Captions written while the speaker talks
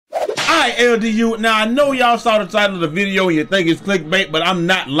Alright, LDU, now I know y'all saw the title of the video and you think it's clickbait, but I'm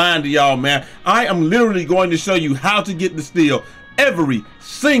not lying to y'all, man. I am literally going to show you how to get the steal every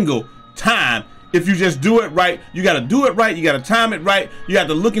single time. If you just do it right, you gotta do it right, you gotta time it right, you have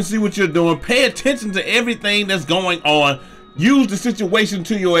to look and see what you're doing, pay attention to everything that's going on, use the situation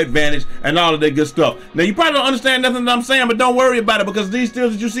to your advantage, and all of that good stuff. Now, you probably don't understand nothing that I'm saying, but don't worry about it, because these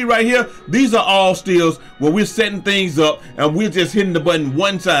steals that you see right here, these are all steals where we're setting things up and we're just hitting the button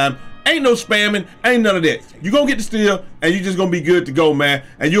one time. Ain't no spamming, ain't none of that. You're gonna get the steal and you're just gonna be good to go, man.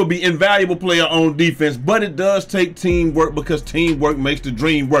 And you'll be an invaluable player on defense, but it does take teamwork, because teamwork makes the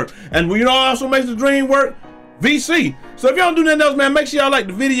dream work. And you know what also makes the dream work? VC. So if y'all don't do nothing else, man, make sure y'all like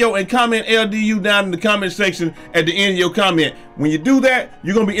the video and comment LDU down in the comment section at the end of your comment. When you do that,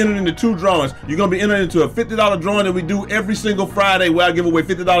 you're gonna be entered into 2 drawings. You're gonna be entered into a $50 drawing that we do every single Friday, where I give away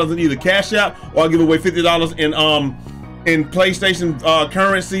 $50 in either Cash App, or I give away $50 in PlayStation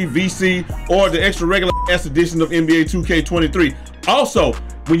currency, VC, or the extra regular ass edition of NBA 2K23. Also,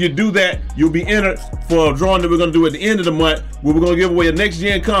 when you do that, you'll be entered for a drawing that we're gonna do at the end of the month, where we're gonna give away a next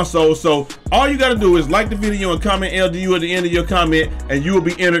gen console. So all you gotta do is like the video and comment LDU at the end of your comment, and you will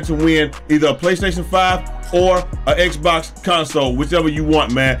be entered to win either a PlayStation 5 or a Xbox console, whichever you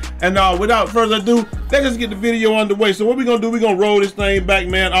want, man. And without further ado, let's just get the video underway. So what we're gonna do, we're gonna roll this thing back,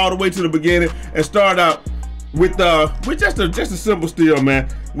 man, all the way to the beginning and start out with just a simple steal, man.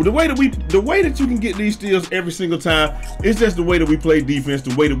 Well, the way that you can get these steals every single time is just the way that we play defense,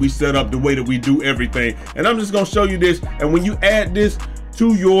 the way that we set up, the way that we do everything. And I'm just gonna show you this. And when you add this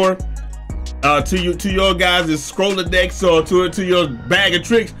to your guys' scroller decks or to your bag of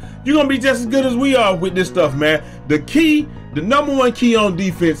tricks, you're gonna be just as good as we are with this stuff, man. The number one key on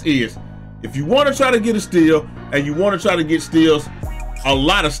defense is, if you want to try to get a steal and you want to try to get steals, a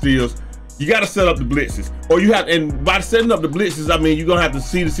lot of steals, you got to set up the blitzes. Or you have, and by setting up the blitzes, I mean you're gonna have to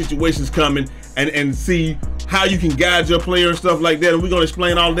see the situations coming and see how you can guide your player and stuff like that. And we're gonna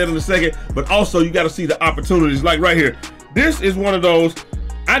explain all of that in a second. But also you got to see the opportunities, like right here. This is one of those.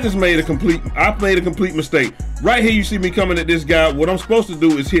 I made a complete mistake. Right here, you see me coming at this guy. What I'm supposed to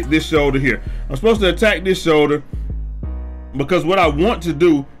do is hit this shoulder here. I'm supposed to attack this shoulder, because what I want to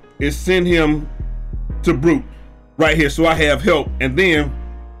do is send him to Brute right here, so I have help, and then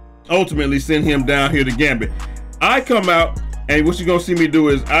ultimately send him down here to Gambit. I come out, and what you're gonna see me do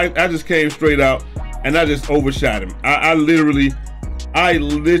is I just came straight out and I just overshot him. I literally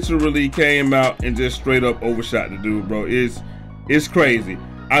came out and just straight up overshot the dude, bro. It's crazy.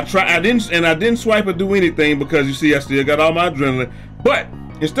 I didn't swipe or do anything, because you see I still got all my adrenaline. But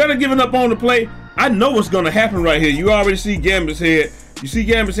instead of giving up on the play, I know what's gonna happen right here. You already see Gambit's head. You see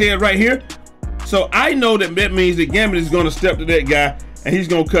Gambit's head right here? So I know that means that Gambit is gonna step to that guy, and he's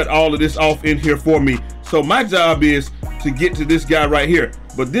gonna cut all of this off in here for me. So my job is to get to this guy right here.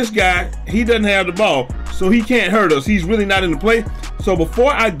 But this guy, he doesn't have the ball, so he can't hurt us. He's really not in the play. So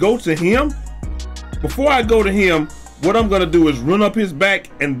before I go to him, what I'm gonna do is run up his back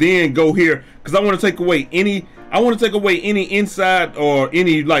and then go here, because I want to take away any inside or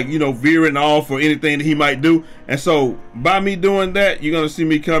any, like, you know, veering off or anything that he might do. And so by me doing that, you're gonna see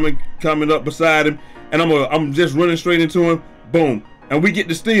me coming up beside him, and I'm just running straight into him. Boom. And we get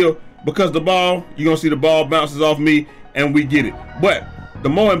the steal, because the ball, you're gonna see the ball bounces off me and we get it. But the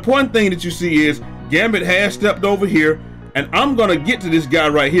more important thing that you see is Gambit has stepped over here, and I'm gonna get to this guy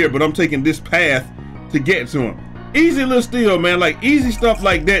right here, but I'm taking this path to get to him. Easy little steal, man. Like, easy stuff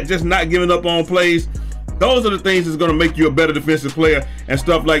like that, just not giving up on plays. Those are the things that's gonna make you a better defensive player and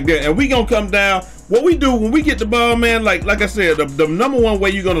stuff like that. And we gonna come down. What we do when we get the ball, man, like I said, the number one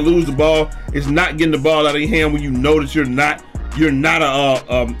way you're gonna lose the ball is not getting the ball out of your hand when you know that you're not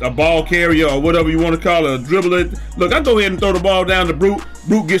a ball carrier, or whatever you want to call it, a dribbler. Look, I go ahead and throw the ball down to Brute.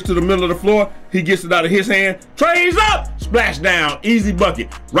 Brute gets to the middle of the floor. He gets it out of his hand. Trays up, splash down, easy bucket.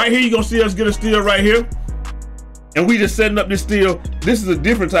 Right here, you're gonna see us get a steal right here. And we just setting up this steal. This is a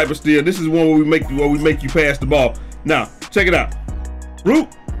different type of steal. This is one where we make you pass the ball. Now, check it out. Brute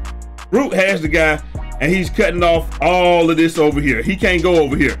has the guy, and he's cutting off all of this over here. He can't go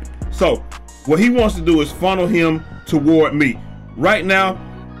over here. So what he wants to do is funnel him toward me. Right now,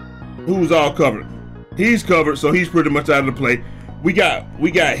 who's all covered? He's covered, so he's pretty much out of the play. We got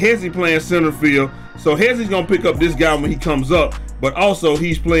Hezzy playing center field, so Hezzy's gonna pick up this guy when he comes up, but also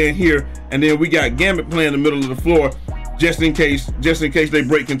he's playing here, and then we got Gambit playing the middle of the floor, just in case they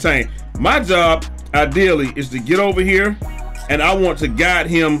break contain. My job, ideally, is to get over here, and I want to guide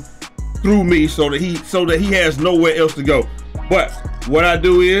him through me so that he has nowhere else to go. But what I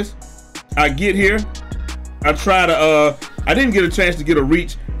do is I get here, I try to I didn't get a chance to get a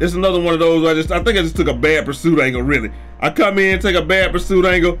reach. This is another one of those where I think I just took a bad pursuit angle, really. I come in, take a bad pursuit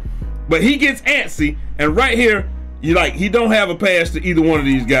angle, But he gets antsy, and right here, he don't have a pass to either one of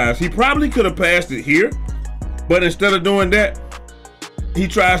these guys. He probably could have passed it here, but instead of doing that, he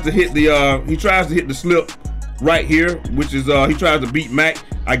tries to hit the slip right here, which is he tries to beat Mac.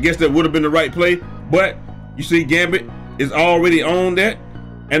 I guess that would have been the right play, but you see Gambit is already on that,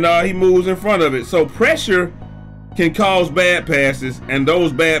 and he moves in front of it. So pressure can cause bad passes, and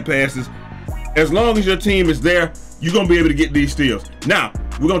those bad passes, as long as your team is there, you're gonna be able to get these steals. Now,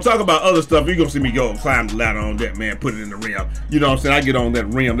 we're gonna talk about other stuff. You're gonna see me go climb the ladder on that, man, put it in the rim. You know what I'm saying? I get on that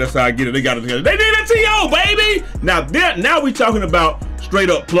rim, that's how I get it. They got it together. They need a TO, baby! Now we talking about straight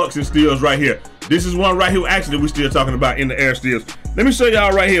up plucks and steals right here. This is one right here, actually, we're still talking about in the air steals. Let me show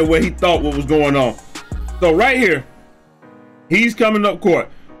y'all right here where he thought what was going on. So right here, he's coming up court.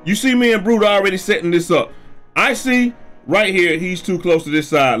 You see me and Brute already setting this up. I see right here, he's too close to this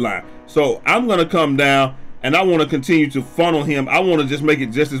sideline. So I'm gonna come down and I wanna continue to funnel him. I wanna just make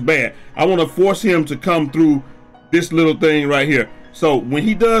it just as bad. I wanna force him to come through this little thing right here. So when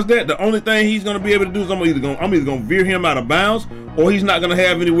he does that, the only thing he's gonna be able to do is I'm either gonna veer him out of bounds, or he's not gonna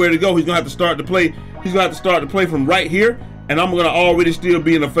have anywhere to go. He's gonna have to start the play. He's gonna have to start the play from right here, and I'm gonna already still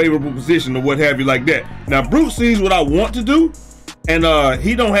be in a favorable position or what have you like that. Now Brute sees what I want to do, and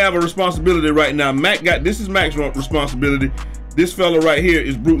he don't have a responsibility right now. This is Mac's responsibility. This fella right here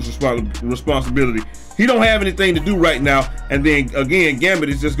is Brute's responsibility. He don't have anything to do right now, and then again, Gambit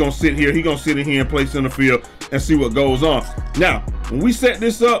is just gonna sit here. He gonna sit in here and play center field and see what goes on. Now, when we set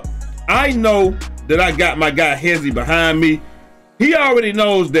this up, I know that I got my guy Hezzy behind me. He already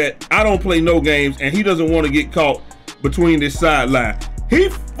knows that I don't play no games, and he doesn't want to get caught between this sideline. He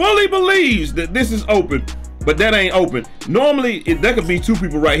fully believes that this is open, but that ain't open. Normally, that could be two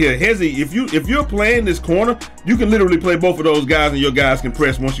people right here. Hezzy, if you're playing this corner, you can literally play both of those guys, and your guys can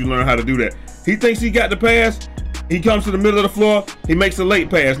press once you learn how to do that. He thinks he got the pass. He comes to the middle of the floor. He makes a late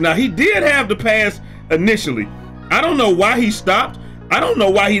pass. Now, he did have the pass initially. I don't know why he stopped. I don't know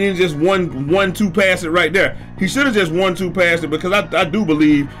why he didn't just one-two pass it right there. He should have just one-two passed it, because I do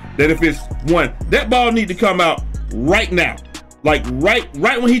believe that if it's one, that ball need to come out right now. Like right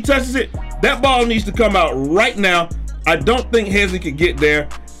when he touches it, that ball needs to come out right now. I don't think Hezzy could get there,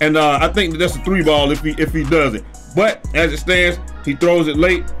 and I think that's a 3-ball if he does it. But as it stands, he throws it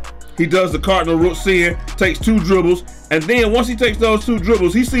late. He does the Cardinal Roots in, takes 2 dribbles, and then once he takes those 2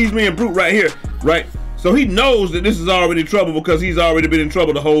 dribbles, he sees me and Brute right here, right? So he knows that this is already trouble, because he's already been in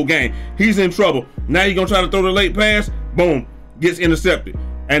trouble the whole game. He's in trouble. Now he's gonna try to throw the late pass, boom, gets intercepted.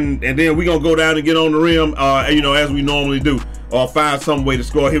 And then we're gonna go down and get on the rim, you know, as we normally do, or find some way to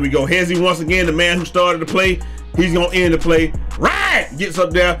score. Here we go. Hezzy, once again, the man who started the play, he's gonna end the play. Right! Gets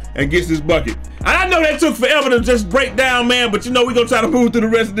up there and gets his bucket. And I know that took forever to just break down, man, but you know, we're gonna try to move through the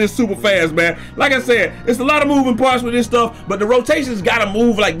rest of this super fast, man. Like I said, it's a lot of moving parts with this stuff, but the rotations gotta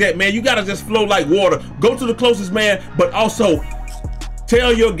move like that, man. You gotta just flow like water. Go to the closest man, but also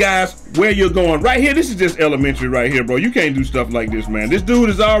tell your guys where you're going. Right here, this is just elementary right here, bro. You can't do stuff like this, man. This dude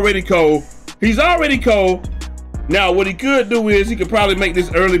is already cold. He's already cold. Now, what he could do is he could probably make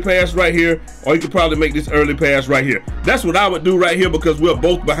this early pass right here, or he could probably make this early pass right here. That's what I would do right here, because we're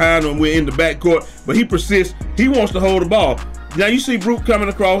both behind when we're in the backcourt, but he persists. He wants to hold the ball. Now, you see Brute coming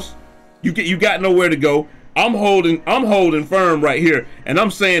across. You got nowhere to go. I'm holding firm right here, and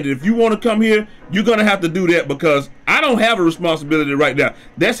I'm saying that if you want to come here, you're gonna have to do that, because I don't have a responsibility right now.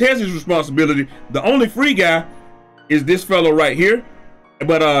 That's Hezzy's responsibility. The only free guy is this fellow right here,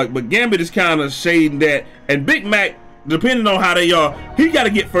 but Gambit is kind of shading that, and Big Mac, depending on how they are, he got to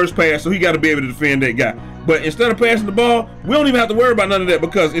get first pass, so he got to be able to defend that guy. But instead of passing the ball, we don't even have to worry about none of that,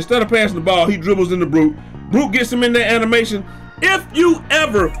 because instead of passing the ball, he dribbles into Brute. Brute gets him in that animation. If you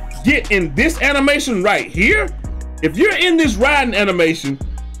ever get in this animation right here, if you're in this riding animation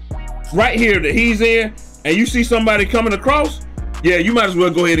right here that he's in, and you see somebody coming across, yeah, you might as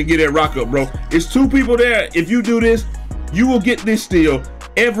well go ahead and get that rock up, bro. It's 2 people there. If you do this, you will get this steal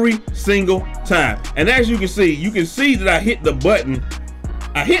every single time. And as you can see that I hit the button.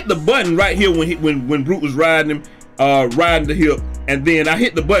 I hit the button right here when Brute was riding him, riding the hip, and then I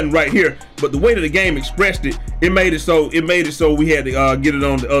hit the button right here. But the way that the game expressed it, it made it so we had to get it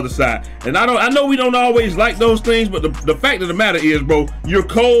on the other side. And I know we don't always like those things, but the fact of the matter is, bro, you're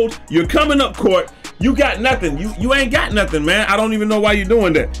cold. You're coming up court. You got nothing. You ain't got nothing, man. I don't even know why you're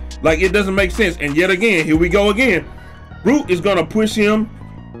doing that. Like, it doesn't make sense. And yet again, here we go again. Brute is gonna push him.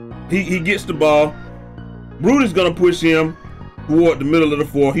 He gets the ball. Brute is gonna push him toward the middle of the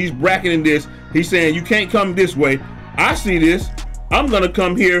floor. He's bracketing this. He's saying, you can't come this way. I see this. I'm gonna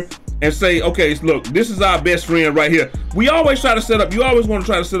come here and say, okay, look, this is our best friend right here. We always try to set up, you always want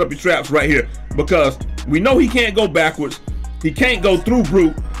to try to set up your traps right here, because we know he can't go backwards. He can't go through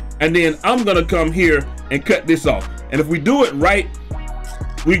Brute. and then I'm gonna come here and cut this off. And if we do it right,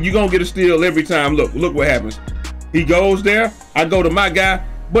 you're gonna get a steal every time. Look what happens. He goes there, I go to my guy,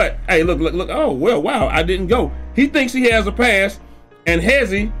 but hey, look, oh, well, wow, I didn't go. He thinks he has a pass, and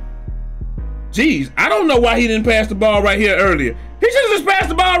Hezzy, geez, I don't know why he didn't pass the ball right here earlier. He should have just passed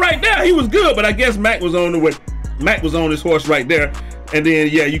the ball right there. He was good, but I guess Mac was on the way. Mac was on his horse right there. And then,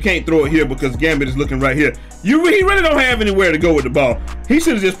 yeah, you can't throw it here because Gambit is looking right here. He really don't have anywhere to go with the ball. He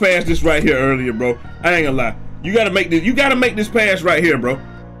should have just passed this right here earlier, bro. I ain't gonna lie. You gotta make this pass right here, bro.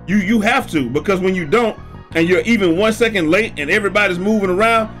 You have to, because when you don't, and you're even 1 second late and everybody's moving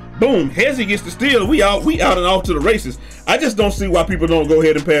around, boom, Hezzy gets the steal. We out and off to the races. I just don't see why people don't go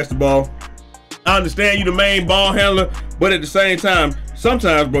ahead and pass the ball. I understand you the main ball handler, but at the same time,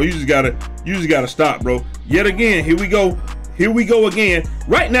 sometimes, bro, you just gotta stop, bro. Yet again, here we go again.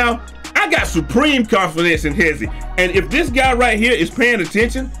 Right now, I got supreme confidence in Hezzy. And if this guy right here is paying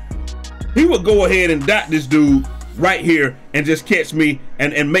attention, he would go ahead and dot this dude right here and just catch me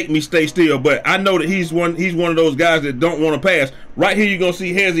and make me stay still. But I know that he's one of those guys that don't want to pass. Right here, you're gonna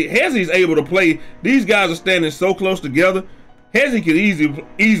see Hezzy. Hezzy's able to play. These guys are standing so close together. Hezzy can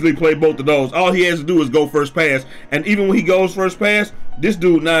easily play both of those. All he has to do is go first pass. And even when he goes first pass, this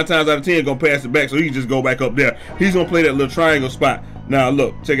dude 9 times out of 10 gonna pass it back, so he can just go back up there. He's gonna play that little triangle spot. Now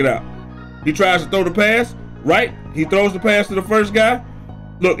look, check it out. He tries to throw the pass, right? He throws the pass to the first guy.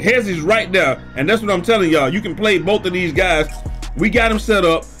 Look, Hezzy's right there, and that's what I'm telling y'all. You can play both of these guys. We got him set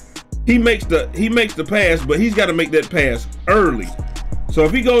up. He makes the pass, but he's got to make that pass early. So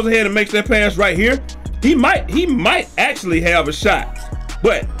if he goes ahead and makes that pass right here, he might actually have a shot.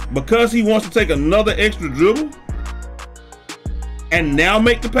 But because he wants to take another extra dribble and now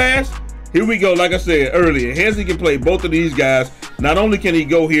make the pass, here we go. Like I said earlier, Hezzy can play both of these guys. Not only can he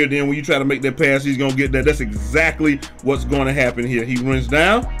go here, then when you try to make that pass, he's gonna get that. That's exactly what's gonna happen here. He runs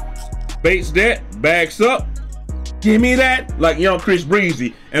down, baits that, backs up, give me that, like young Chris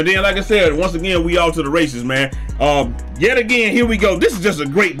Breezy. And then, like I said, once again, we all to the races, man. Yet again, here we go. This is just a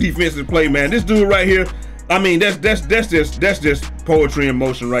great defensive play, man. This dude right here, I mean, that's just poetry in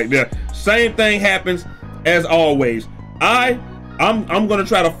motion right there. Same thing happens as always. I'm gonna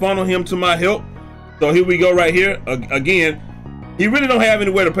try to funnel him to my help. So here we go right here. Again, he really don't have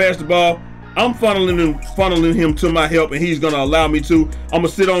anywhere to pass the ball. I'm funneling him to my help, and he's gonna allow me to. I'm gonna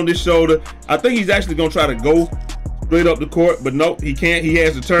sit on this shoulder. I think he's actually gonna try to go straight up the court, but nope, he can't. He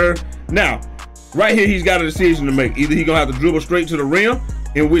has to turn. Now, right here, he's got a decision to make. Either he's gonna have to dribble straight to the rim,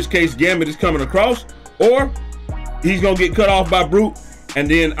 in which case Gambit is coming across, or he's gonna get cut off by Brute,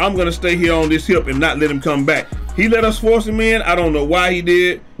 and then I'm gonna stay here on this hip and not let him come back. He let us force him in. I don't know why he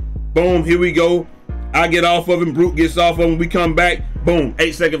did. Boom, here we go. I get off of him, Brute gets off of him, we come back, boom,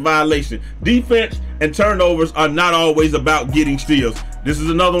 8-second violation. Defense and turnovers are not always about getting steals. This is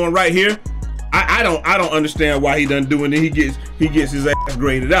another one right here. I don't understand why he doesn't do it, and he gets his ass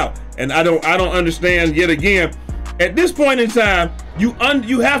graded out. And I don't understand yet again. At this point in time,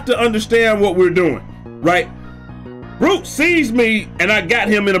 you have to understand what we're doing, right? Brute sees me, and I got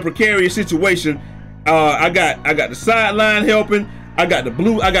him in a precarious situation. I got the sideline helping. I got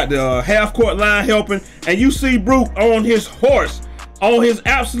the half court line helping, and you see Brute on his horse, on his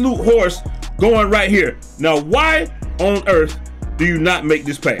absolute horse, going right here. Now, why on earth do you not make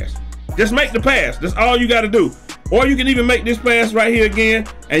this pass? Just make the pass. That's all you got to do. Or you can even make this pass right here again,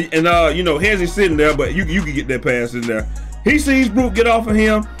 and you know, Hezzy's sitting there, but you can get that pass in there. He sees Brute get off of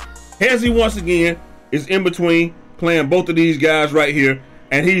him. Hezzy once again is in between, playing both of these guys right here,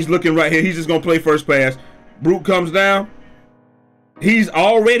 and he's looking right here. He's just gonna play first pass. Brute comes down. He's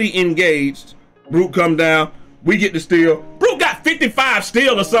already engaged. Brute come down. We get the steal. Brute got 55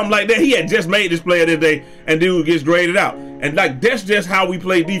 steal or something like that. He had just made this play today, and dude gets graded out. And like, that's just how we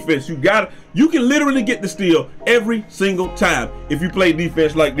play defense. You can literally get the steal every single time if you play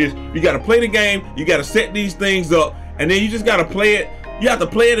defense like this. You got to play the game. You got to set these things up, and then you just got to play it. You have to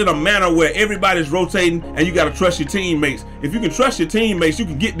play it in a manner where everybody's rotating, and you got to trust your teammates. If you can trust your teammates, you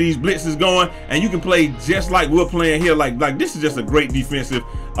can get these blitzes going, and you can play just like we're playing here. Like this is just a great defensive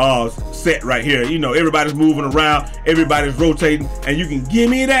set right here. You know, everybody's moving around, everybody's rotating, and you can give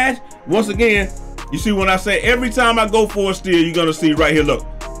me that. Once again, you see when I say every time I go for a steal, you're gonna see right here. Look,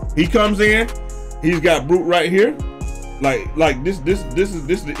 he comes in, he's got Brute right here. Like this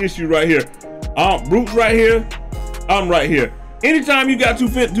is the issue right here. Brute's right here, I'm right here. Anytime you got two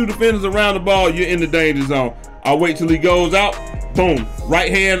defenders around the ball, you're in the danger zone. I'll wait till he goes out. Boom.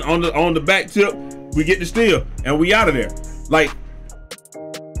 Right hand on the back tip. We get the steal, and we out of there. Like,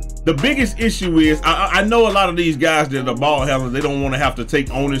 the biggest issue is, I know a lot of these guys that are ball handlers, they don't want to have to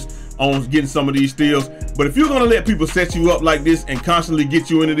take onus on getting some of these steals. But if you're gonna let people set you up like this and constantly get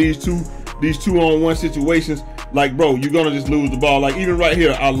you into these two-on-one situations, like, bro, you're gonna just lose the ball. Like, even right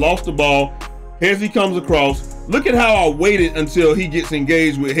here, I lost the ball. Hezzy comes across. Look at how I waited until he gets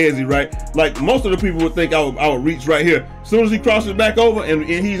engaged with Hezzy, right? Like, most of the people would think I would reach right here. As soon as he crosses back over and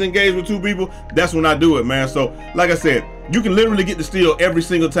he's engaged with two people, that's when I do it, man. So, like I said, you can literally get the steal every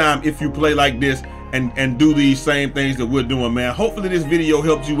single time if you play like this and do these same things that we're doing, man. Hopefully this video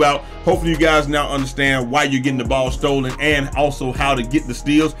helps you out. Hopefully you guys now understand why you're getting the ball stolen and also how to get the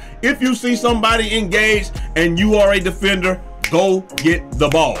steals. If you see somebody engaged and you are a defender, go get the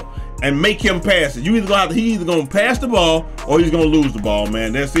ball and make him pass it. He's either gonna pass the ball or he's gonna lose the ball,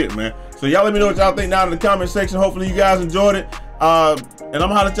 man. That's it, man. So y'all let me know what y'all think down in the comment section. Hopefully you guys enjoyed it. And I'm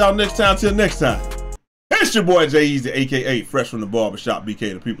gonna holler at y'all next time. Till next time. It's your boy Eazy, aka Fresh from the Barbershop,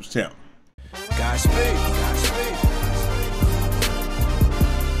 BK the People's Champ. Godspeed.